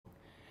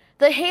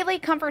The Haley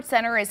Comfort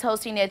Center is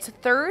hosting its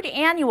third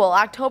annual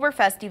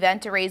Oktoberfest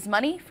event to raise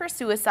money for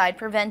suicide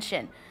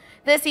prevention.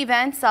 This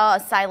event saw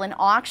a silent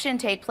auction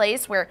take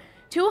place where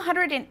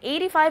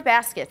 285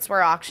 baskets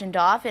were auctioned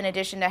off, in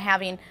addition to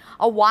having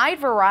a wide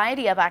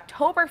variety of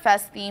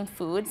Oktoberfest-themed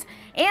foods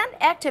and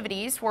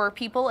activities for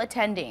people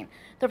attending.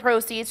 The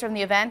proceeds from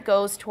the event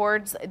goes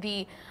towards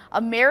the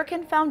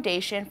American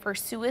Foundation for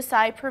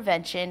Suicide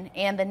Prevention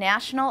and the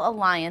National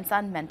Alliance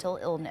on Mental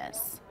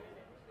Illness.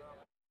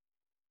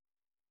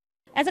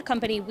 As a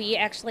company, we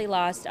actually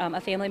lost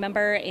a family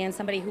member and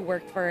somebody who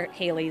worked for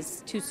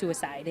Haley's to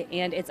suicide,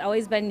 and it's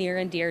always been near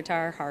and dear to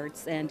our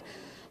hearts. And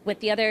with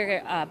the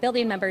other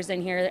building members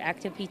in here,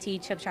 Active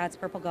PT, Chip Shots,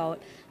 Purple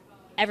Goat,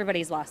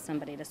 everybody's lost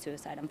somebody to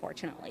suicide,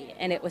 unfortunately.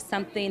 And it was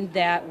something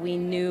that we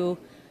knew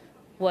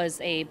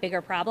was a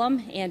bigger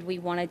problem, and we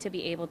wanted to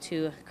be able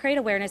to create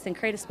awareness and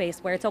create a space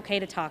where it's okay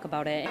to talk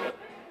about it.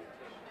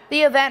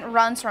 The event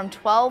runs from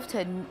 12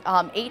 to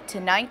 8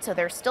 tonight, so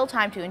there's still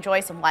time to enjoy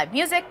some live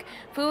music,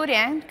 food,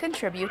 and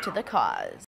contribute to the cause.